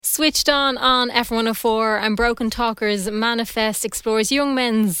Switched on F104 and Broken Talkers Manifest explores young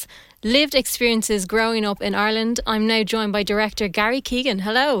men's lived experiences growing up in Ireland. I'm now joined by director Gary Keegan.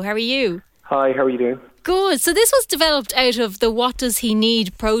 Hello, how are you? Hi, how are you doing? Good. So this was developed out of the What Does He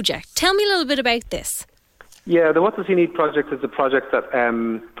Need project. Tell me a little bit about this. Yeah, the What Does He Need project is a project that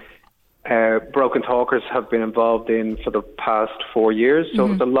Broken Talkers have been involved in for the past 4 years.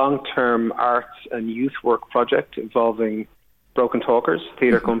 So it's a long-term arts and youth work project involving Broken Talkers,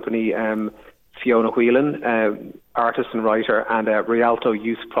 theatre company, Fiona Whelan, artist and writer, and Rialto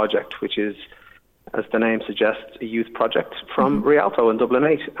Youth Project, which is, as the name suggests, a youth project from Rialto in Dublin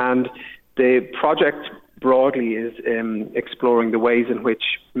 8. And the project broadly is exploring the ways in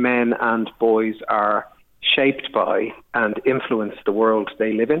which men and boys are shaped by and influence the world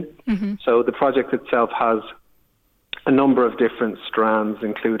they live in. So the project itself has a number of different strands,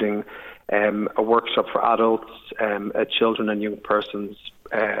 including a workshop for adults, a children and young persons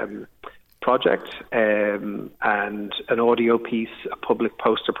project, and an audio piece, a public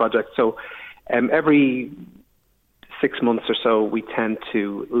poster project. So every 6 months or so, we tend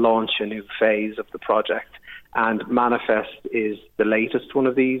to launch a new phase of the project. And Manifest is the latest one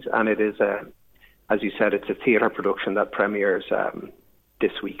of these, and it is as you said, it's a theatre production that premieres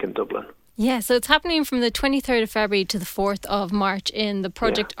this week in Dublin. Yeah, so it's happening from the 23rd of February to the 4th of March in the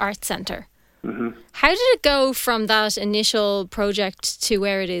Project Arts Centre. How did it go from that initial project to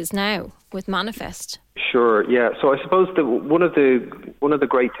where it is now with Manifest? Sure, yeah. So I suppose one of the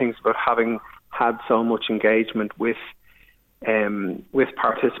great things about having had so much engagement with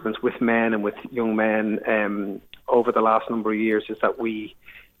participants, with men and with young men over the last number of years is that we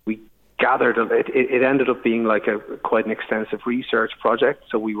gathered, it ended up being like quite an extensive research project.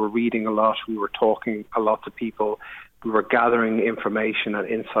 So we were reading a lot, we were talking a lot to people, we were gathering information and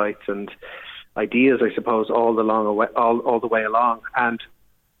insights and ideas, I suppose, all the way along. And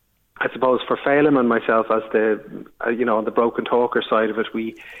I suppose for Phelim and myself, as on the Broken Talker side of it,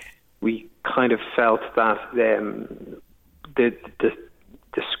 we kind of felt that the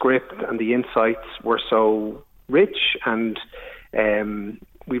script and the insights were so rich, and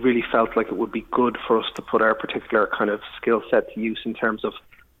we really felt like it would be good for us to put our particular kind of skill set to use in terms of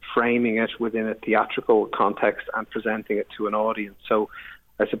framing it within a theatrical context and presenting it to an audience. So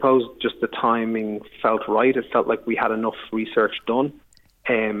I suppose just the timing felt right. It felt like we had enough research done.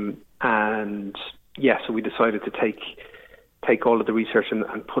 So we decided to take all of the research and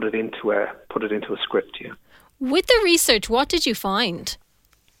put it into a script. Yeah. With the research, what did you find?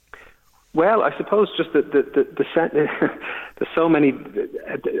 Well, I suppose just there's so many,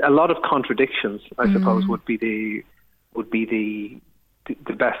 a lot of contradictions, I suppose, would be the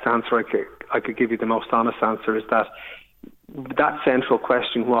best answer I could give you. The most honest answer is that central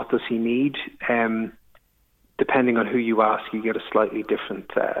question, what does he need? Depending on who you ask, you get a slightly different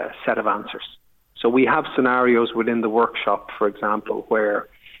set of answers. So we have scenarios within the workshop, for example, where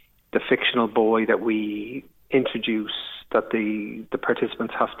the fictional boy that we introduce, that the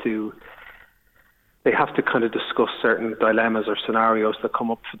participants have to kind of discuss certain dilemmas or scenarios that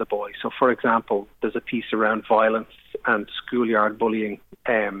come up for the boy. So, for example, there's a piece around violence and schoolyard bullying,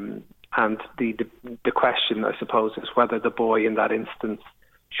 and the question, I suppose, is whether the boy in that instance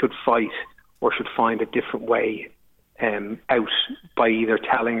should fight or should find a different way out by either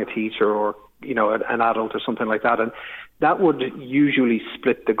telling a teacher or an adult or something like that. And that would usually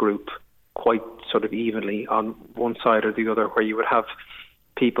split the group quite sort of evenly on one side or the other, where you would have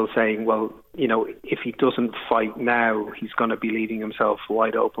people saying, well, if he doesn't fight now, he's going to be leaving himself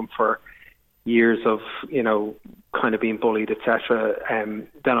wide open for years of, kind of being bullied, etc.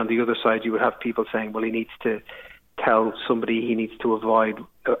 Then on the other side, you would have people saying, well, he needs to tell somebody he needs to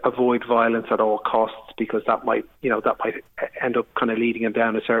avoid violence at all costs, because that might end up kind of leading him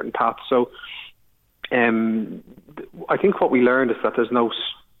down a certain path. So I think what we learned is that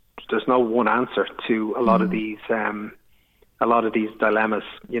there's no one answer to a lot of these dilemmas,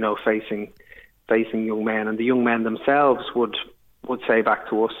 facing young men. And the young men themselves would say back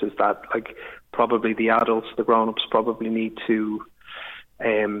to us is that, like, probably the adults, the grown-ups probably need to,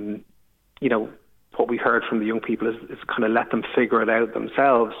 what we heard from the young people is kind of let them figure it out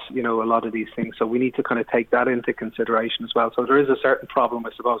themselves, a lot of these things. So we need to kind of take that into consideration as well. So there is a certain problem,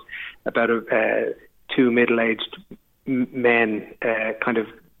 I suppose, about two middle-aged men kind of,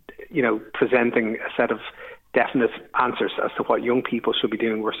 presenting a set of definite answers as to what young people should be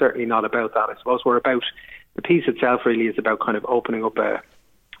doing. We're certainly not about that. I suppose we're about, the piece itself really is about kind of opening up a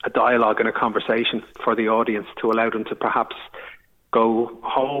dialogue and a conversation for the audience to allow them to perhaps go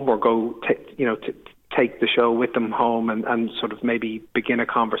home or to take the show with them home and sort of maybe begin a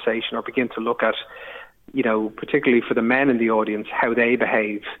conversation or begin to look at, particularly for the men in the audience, how they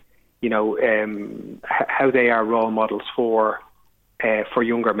behave how they are role models for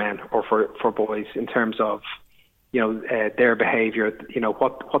younger men or for boys in terms of, their behaviour,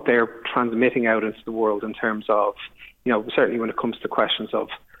 what they're transmitting out into the world in terms of, certainly when it comes to questions of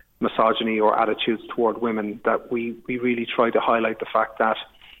misogyny or attitudes toward women, that we really try to highlight the fact that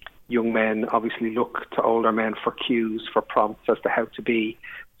young men obviously look to older men for cues, for prompts as to how to be.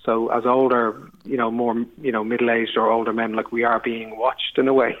 So as older, more, middle-aged or older men, like, we are being watched in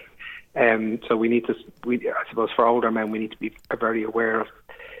a way. So I suppose for older men, we need to be very aware of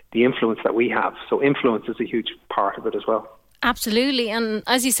the influence that we have. So influence is a huge part of it as well. Absolutely. And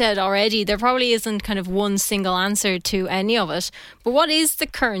as you said already, there probably isn't kind of one single answer to any of it. But what is the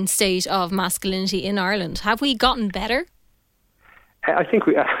current state of masculinity in Ireland? Have we gotten better? I think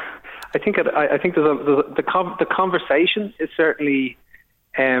there's the conversation is certainly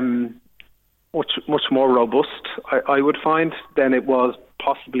much more robust, I would find, than it was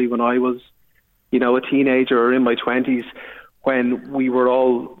possibly when I was, a teenager or in my 20s, when we were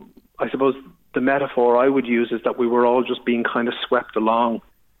all, I suppose the metaphor I would use is that we were all just being kind of swept along,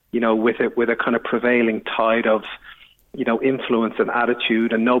 with a kind of prevailing tide of, influence and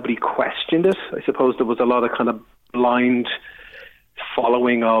attitude, and nobody questioned it. I suppose there was a lot of kind of blind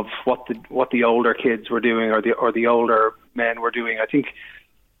following of what the older kids were doing or the older men were doing. I think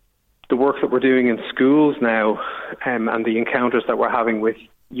the work that we're doing in schools now, and the encounters that we're having with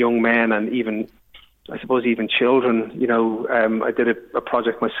young men and even children. I did a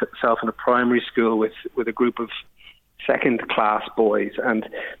project myself in a primary school with a group of second class boys, and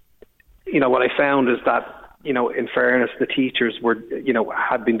what I found is that, in fairness, the teachers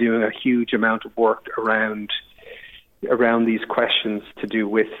had been doing a huge amount of work around these questions to do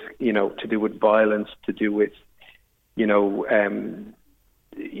with violence, to do with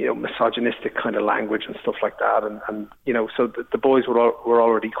misogynistic kind of language and stuff like that, and so the boys were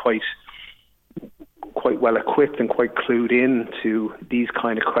already quite well equipped and quite clued in to these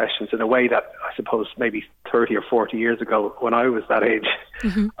kind of questions in a way that I suppose maybe 30 or 40 years ago, when I was that age,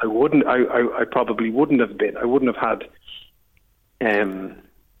 mm-hmm. I probably wouldn't have been. I wouldn't have had, I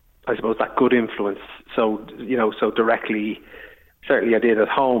suppose, that good influence. So directly, certainly I did at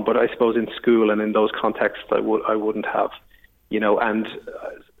home, but I suppose in school and in those contexts, I wouldn't have, and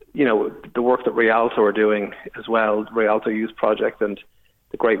the work that Rialto are doing as well, Rialto Youth Project, and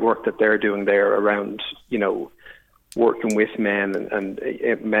the great work that they're doing there around, working with men and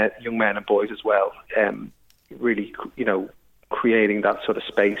young men and boys as well, really, creating that sort of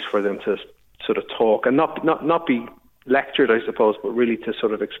space for them to sort of talk and not be lectured, I suppose, but really to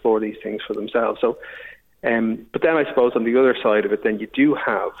sort of explore these things for themselves. So, but then I suppose on the other side of it, then you do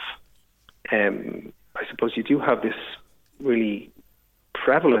have this really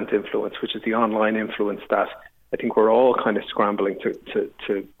prevalent influence, which is the online influence that I think we're all kind of scrambling to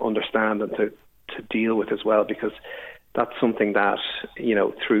understand and to deal with as well, because that's something that,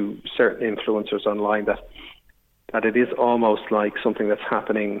 through certain influencers online, that it is almost like something that's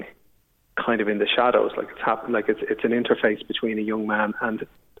happening kind of in the shadows, like it's an interface between a young man and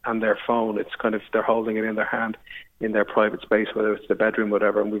their phone. It's kind of, they're holding it in their hand in their private space, whether it's the bedroom,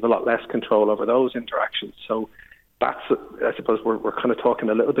 whatever, and we've a lot less control over those interactions. So that's, I suppose we're kind of talking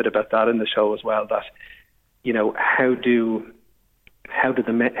a little bit about that in the show as well, that, how do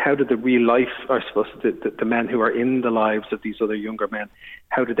the real life, I suppose, the men who are in the lives of these other younger men,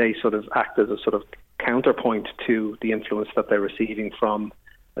 how do they sort of act as a sort of counterpoint to the influence that they're receiving from,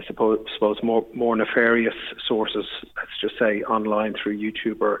 I suppose more nefarious sources, let's just say online through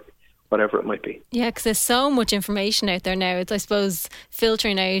YouTube or whatever it might be. Yeah, because there's so much information out there now. It's, I suppose,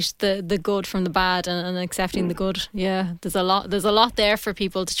 filtering out the good from the bad and accepting the good. Yeah, there's a lot there for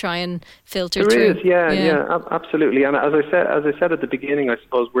people to try and filter through. There is, yeah, absolutely. And as I said at the beginning, I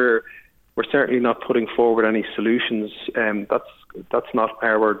suppose we're certainly not putting forward any solutions. That's not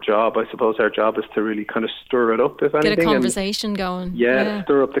our job. I suppose our job is to really kind of stir it up, if anything. Get a conversation going. Yeah,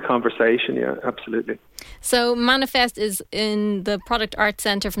 stir up the conversation. Yeah, absolutely. So Manifest is in the Product Arts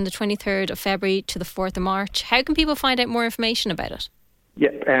Centre from the 23rd of February to the 4th of March. How can people find out more information about it?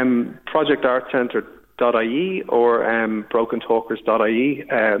 Yeah, projectartcentre.ie or brokentalkers.ie.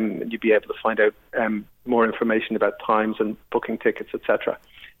 You'll be able to find out more information about times and booking tickets, etc.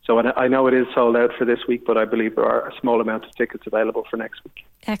 So I know it is sold out for this week, but I believe there are a small amount of tickets available for next week.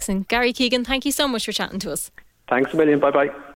 Excellent. Gary Keegan, thank you so much for chatting to us. Thanks a million. Bye-bye.